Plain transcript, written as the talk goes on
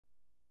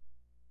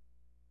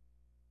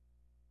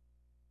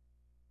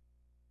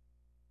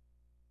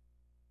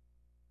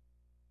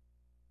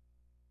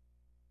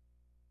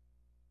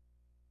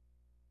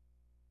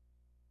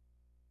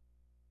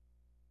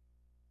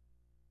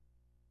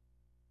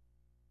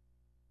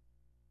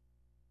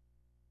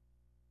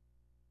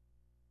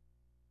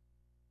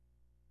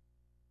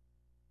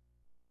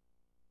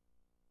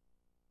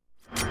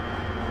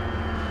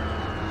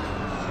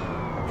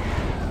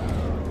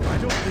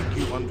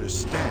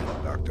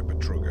understand, Dr.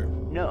 Betruger.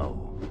 No,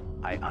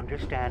 I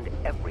understand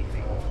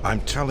everything.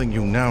 I'm telling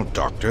you now,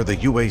 Doctor, the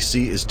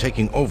UAC is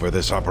taking over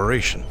this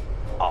operation.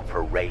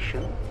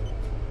 Operation?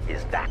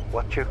 Is that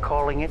what you're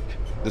calling it?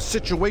 The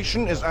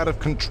situation is out of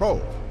control.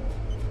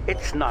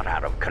 It's not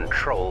out of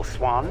control,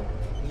 Swan.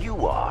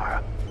 You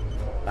are.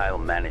 I'll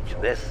manage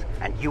this,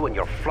 and you and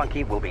your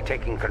flunky will be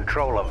taking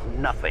control of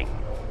nothing.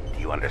 Do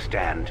you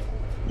understand?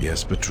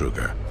 Yes,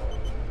 Betruger.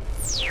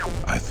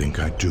 I think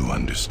I do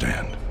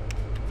understand.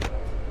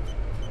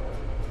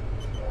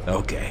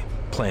 Okay,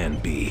 Plan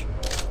B.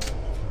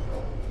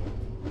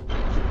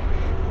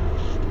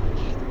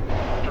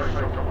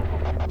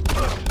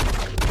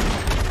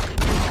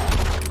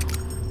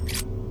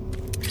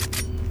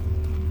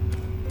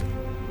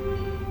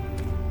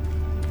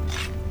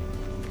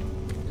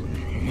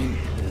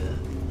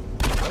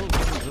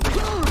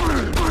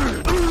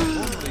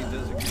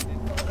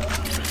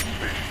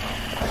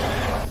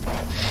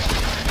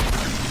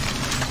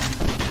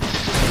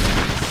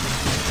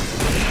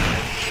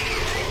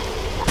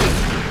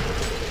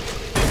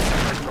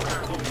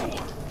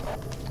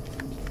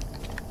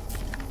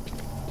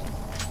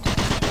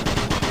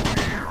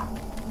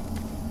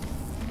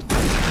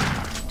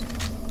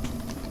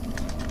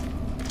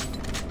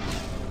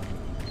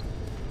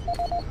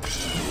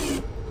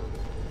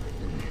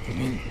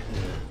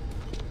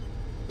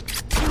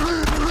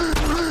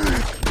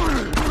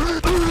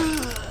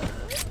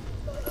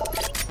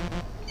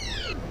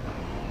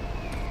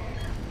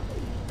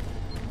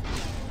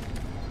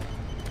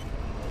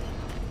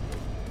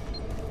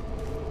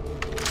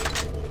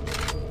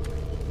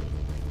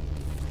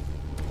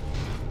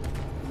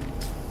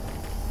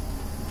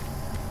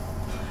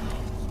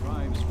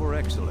 For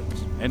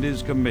excellence and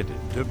is committed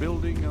to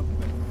building a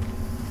better.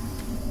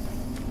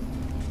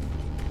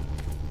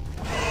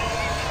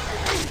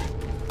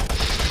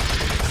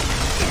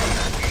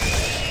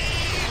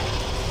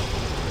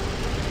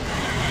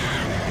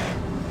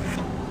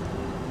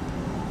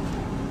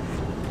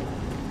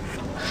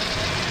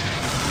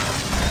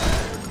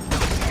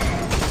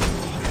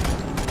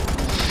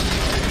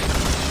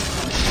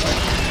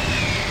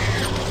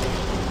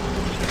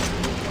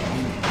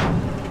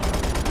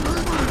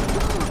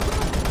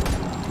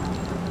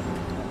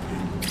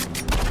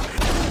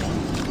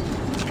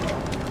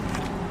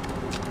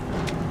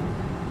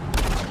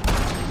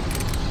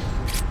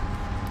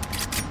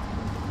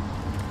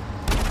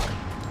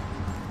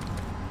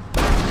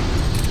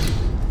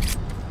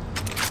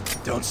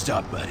 Don't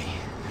stop, buddy.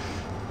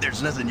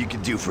 There's nothing you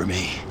can do for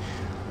me.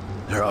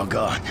 They're all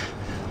gone.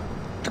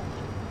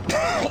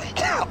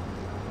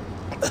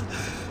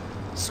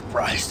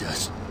 Surprised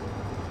us.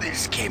 They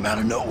just came out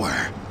of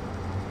nowhere.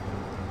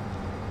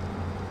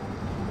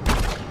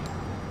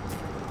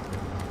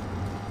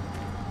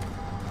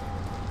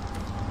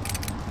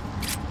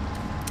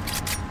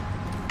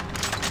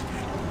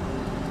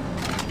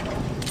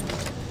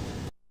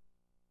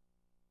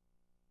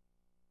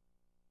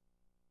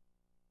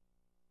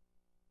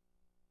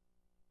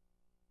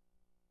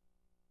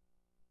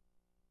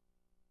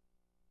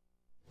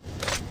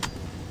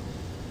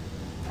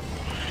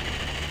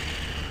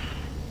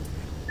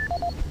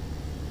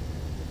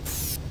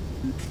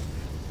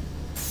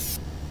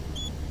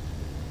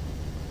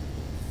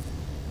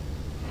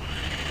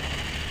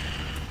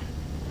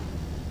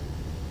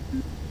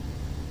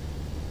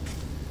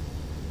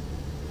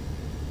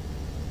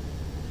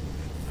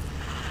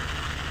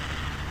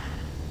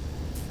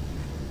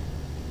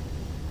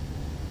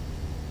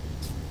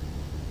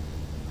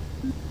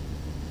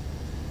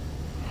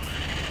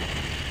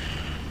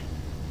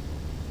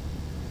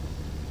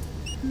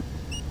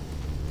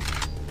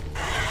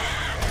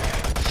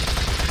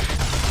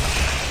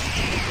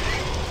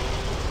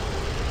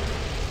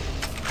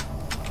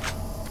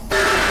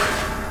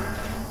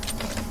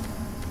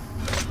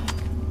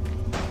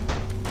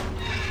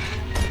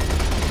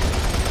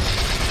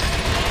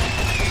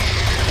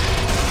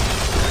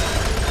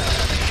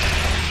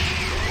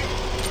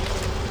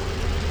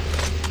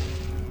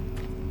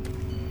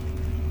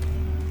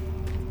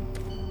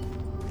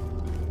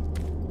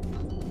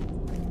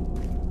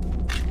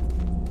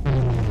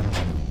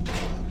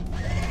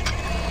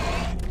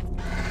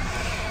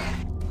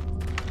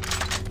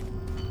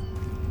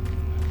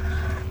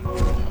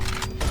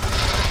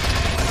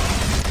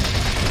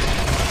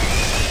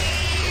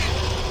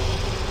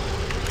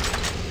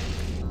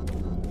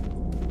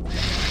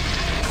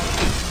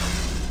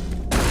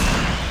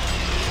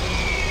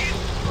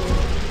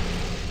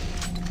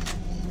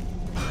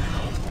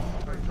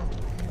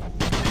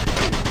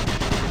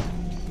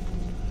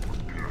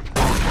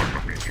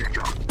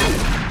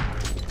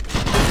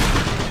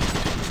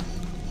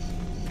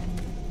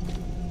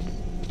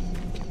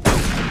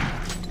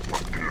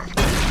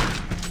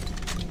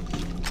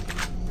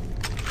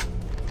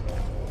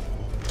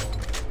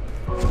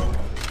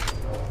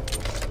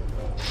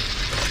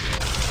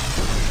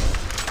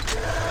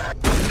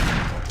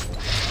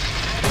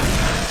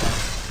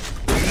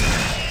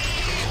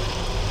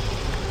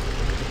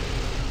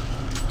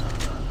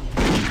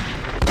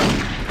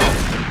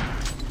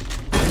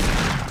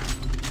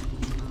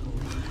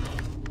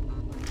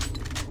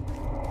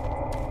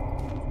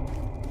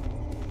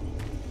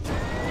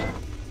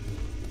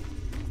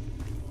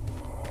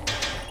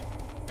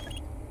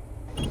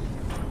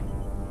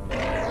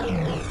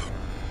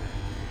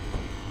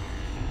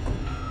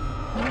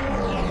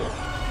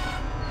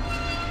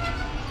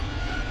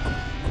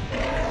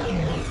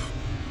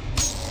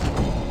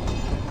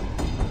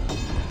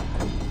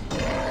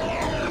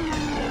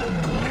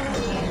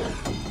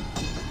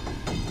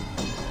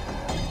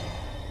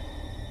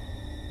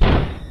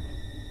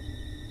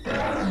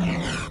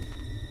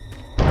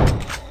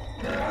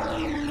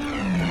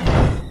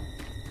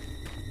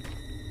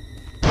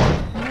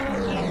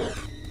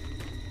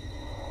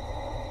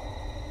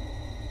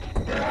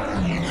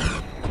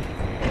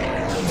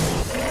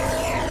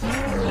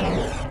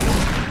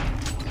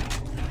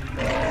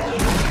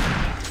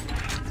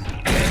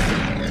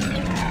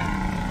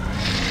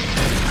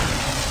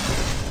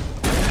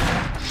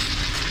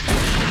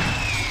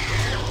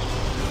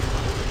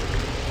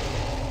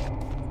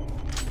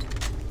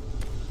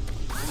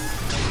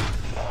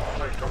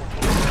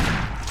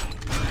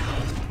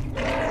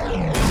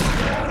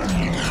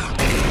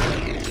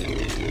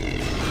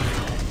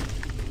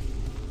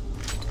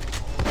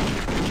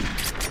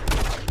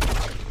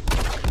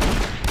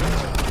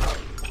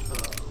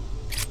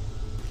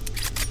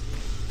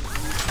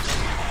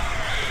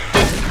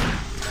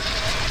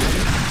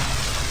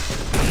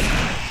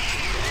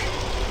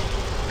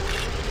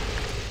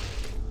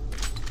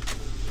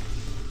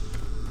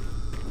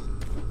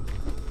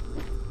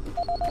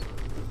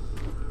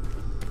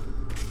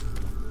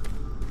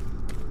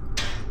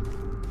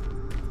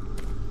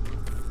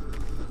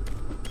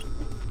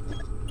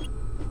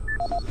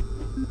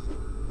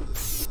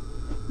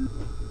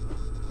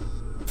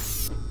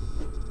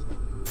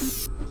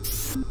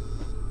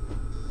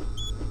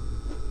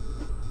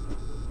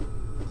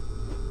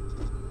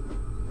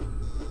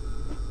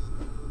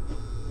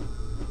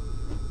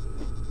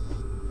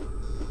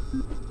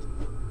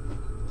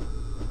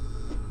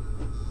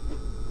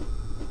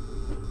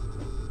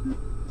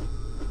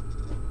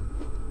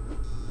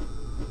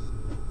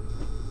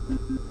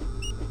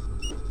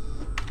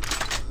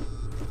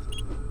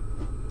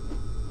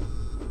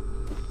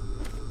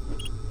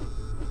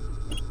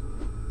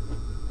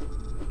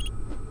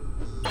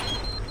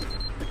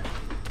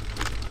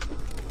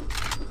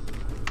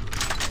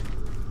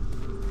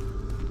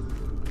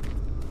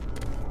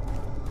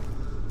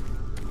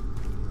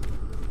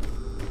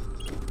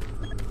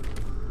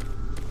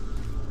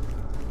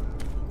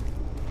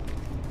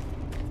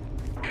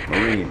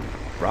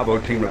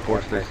 Bravo team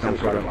reports there's some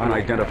sort of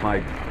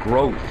unidentified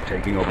growth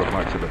taking over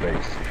parts of the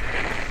base.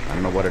 I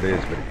don't know what it is,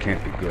 but it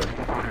can't be good.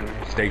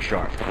 Stay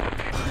sharp.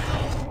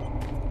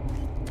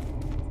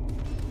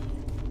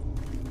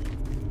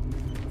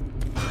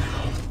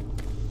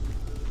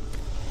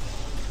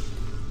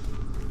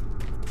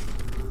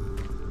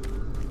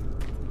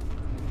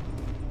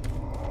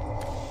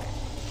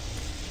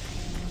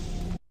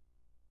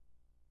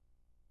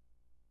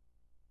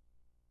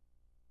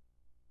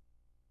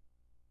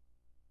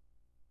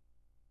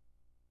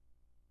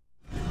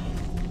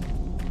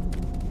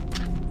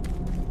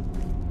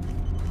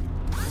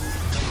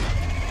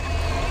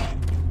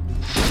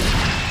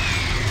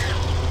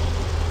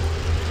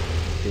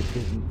 It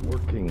isn't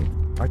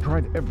working. I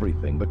tried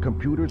everything. The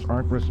computers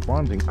aren't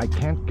responding. I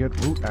can't get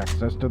root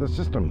access to the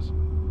systems.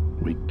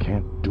 We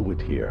can't do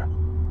it here.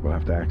 We'll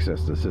have to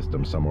access the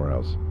system somewhere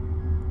else.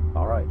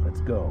 All right,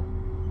 let's go.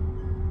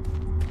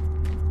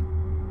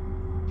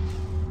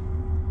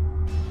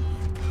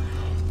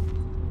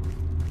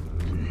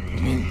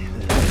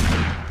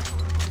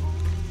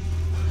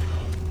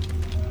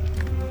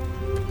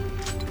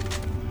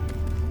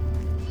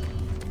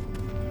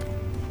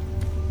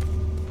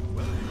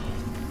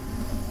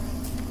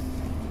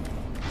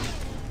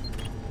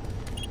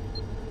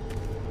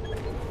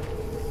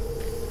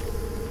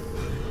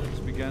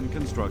 Began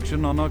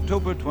construction on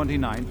October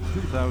 29,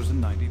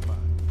 2095.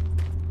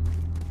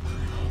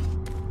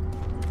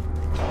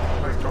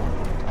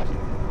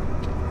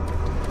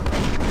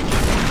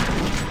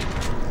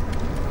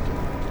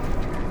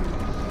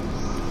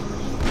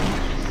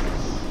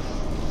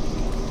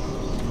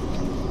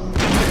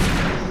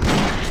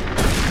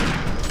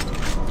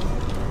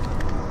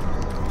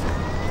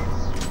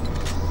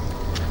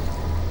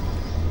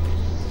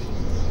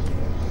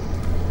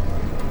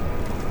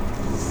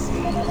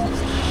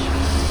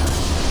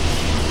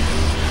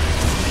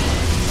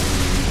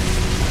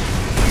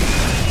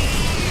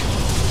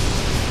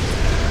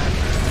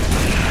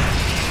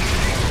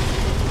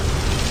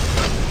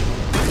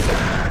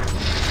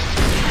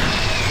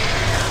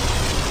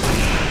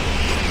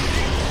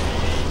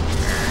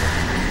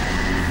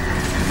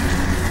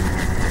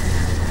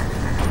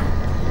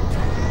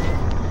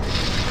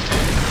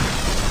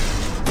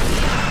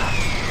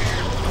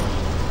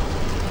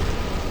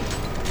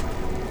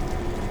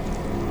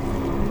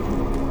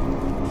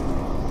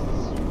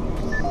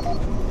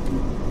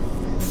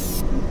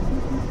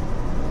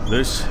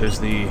 This is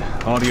the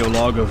audio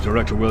log of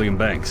Director William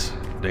Banks,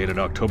 dated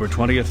October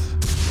 20th,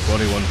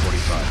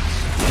 2145.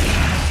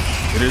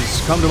 It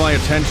has come to my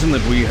attention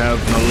that we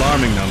have an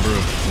alarming number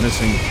of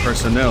missing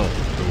personnel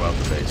throughout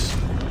the base.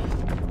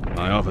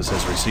 My office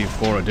has received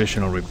 4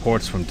 additional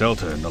reports from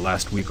Delta in the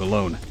last week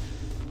alone,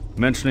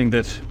 mentioning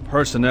that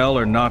personnel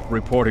are not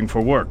reporting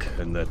for work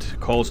and that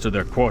calls to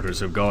their quarters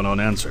have gone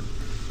unanswered.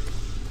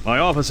 My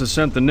office has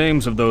sent the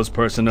names of those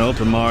personnel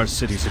to Mars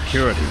City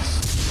Security,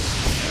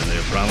 and they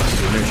have promised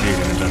to initiate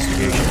an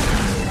investigation.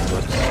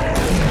 But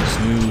this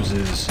news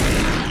is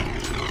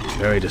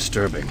very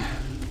disturbing,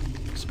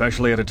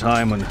 especially at a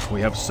time when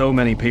we have so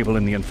many people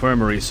in the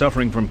infirmary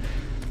suffering from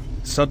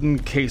sudden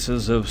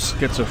cases of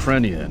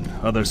schizophrenia and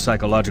other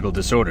psychological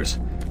disorders.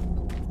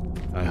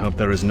 I hope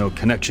there is no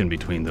connection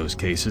between those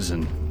cases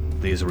and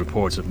these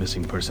reports of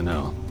missing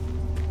personnel.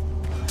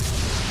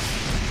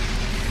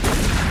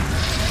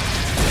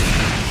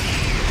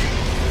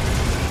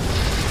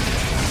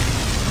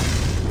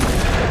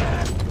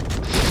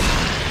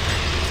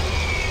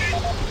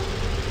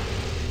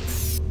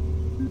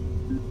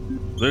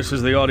 This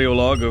is the audio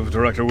log of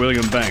Director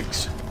William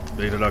Banks,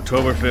 dated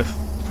October 5th,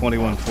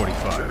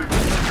 2145.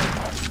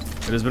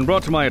 It has been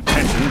brought to my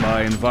attention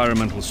by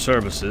Environmental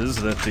Services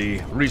that the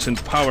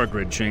recent power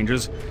grid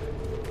changes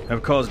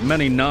have caused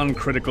many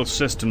non-critical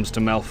systems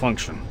to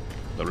malfunction.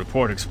 The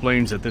report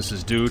explains that this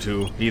is due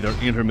to either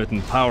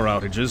intermittent power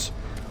outages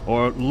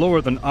or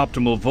lower than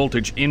optimal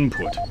voltage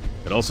input.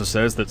 It also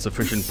says that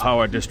sufficient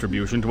power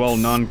distribution to all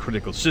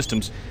non-critical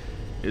systems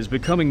is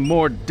becoming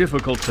more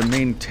difficult to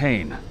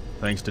maintain,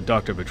 thanks to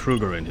Dr.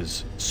 Betruger and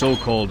his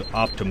so-called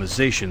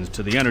optimizations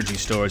to the energy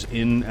stores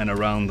in and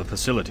around the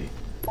facility.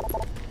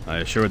 I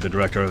assured the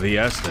director of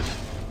ES that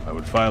I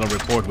would file a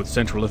report with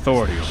central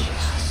authority over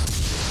this.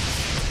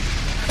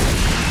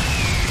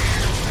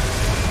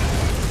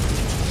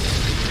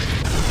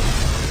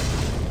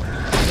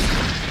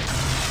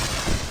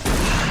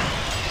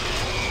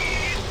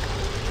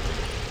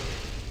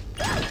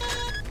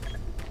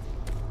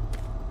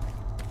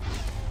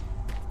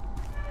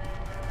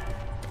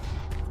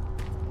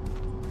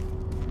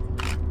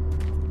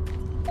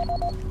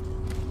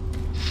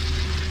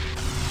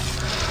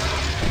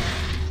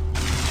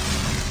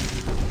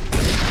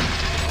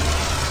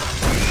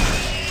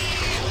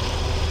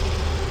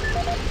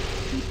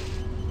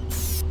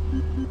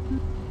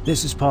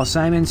 This is Paul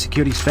Simon,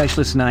 security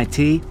specialist in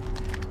IT.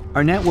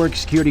 Our network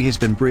security has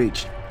been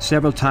breached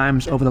several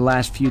times over the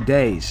last few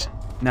days.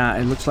 Now,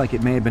 it looks like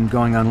it may have been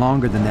going on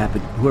longer than that, but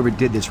whoever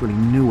did this really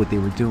knew what they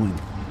were doing.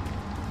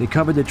 They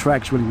covered their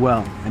tracks really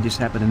well. I just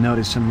happened to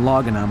notice some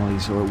log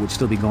anomalies, or it would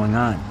still be going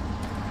on.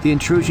 The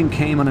intrusion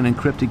came on an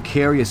encrypted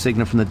carrier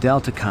signal from the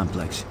Delta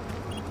complex.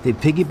 They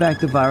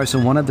piggybacked the virus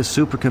on one of the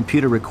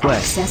supercomputer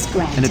requests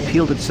and it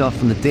peeled itself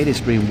from the data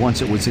stream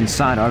once it was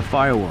inside our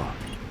firewall.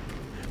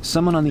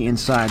 Someone on the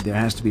inside there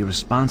has to be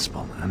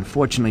responsible.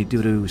 Unfortunately,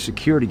 due to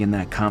security in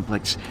that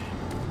complex,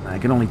 I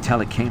can only tell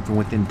it came from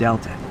within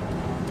Delta.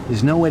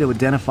 There's no way to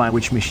identify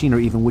which machine or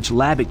even which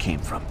lab it came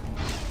from.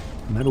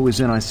 Whoever was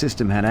in our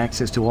system had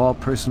access to all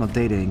personal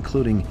data,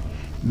 including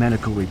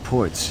medical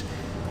reports.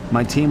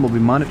 My team will be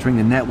monitoring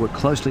the network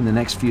closely in the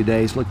next few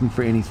days, looking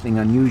for anything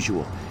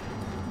unusual.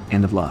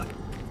 End of log.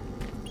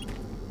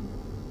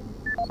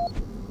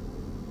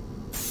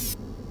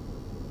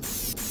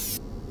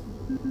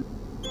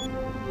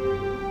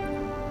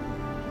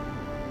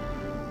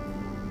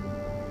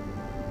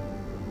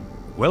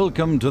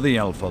 Welcome to the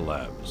Alpha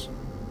Labs.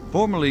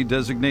 Formerly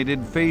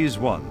designated Phase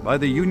 1 by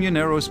the Union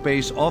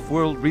Aerospace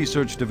Off-World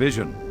Research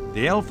Division,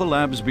 the Alpha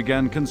Labs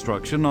began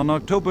construction on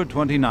October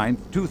 29,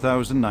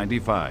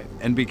 2095,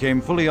 and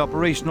became fully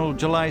operational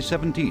July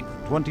 17,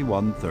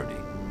 2130.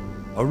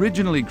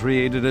 Originally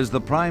created as the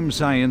prime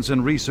science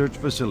and research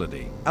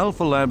facility,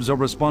 Alpha Labs are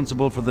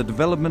responsible for the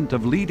development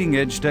of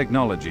leading-edge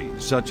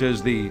technologies such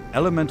as the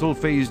elemental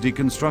phase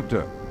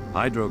deconstructor,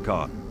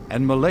 hydrocon,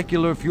 and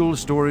molecular fuel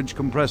storage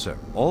compressor,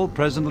 all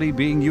presently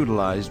being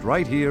utilized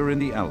right here in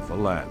the Alpha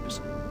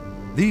Labs.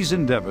 These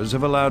endeavors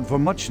have allowed for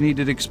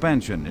much-needed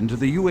expansion into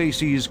the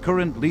UAC's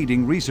current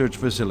leading research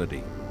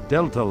facility,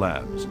 Delta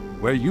Labs,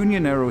 where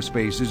Union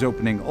Aerospace is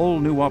opening all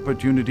new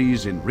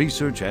opportunities in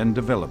research and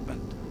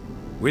development.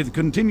 With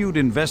continued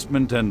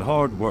investment and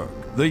hard work,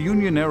 the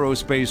Union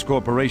Aerospace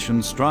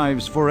Corporation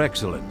strives for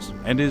excellence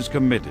and is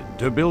committed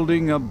to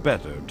building a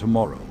better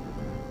tomorrow.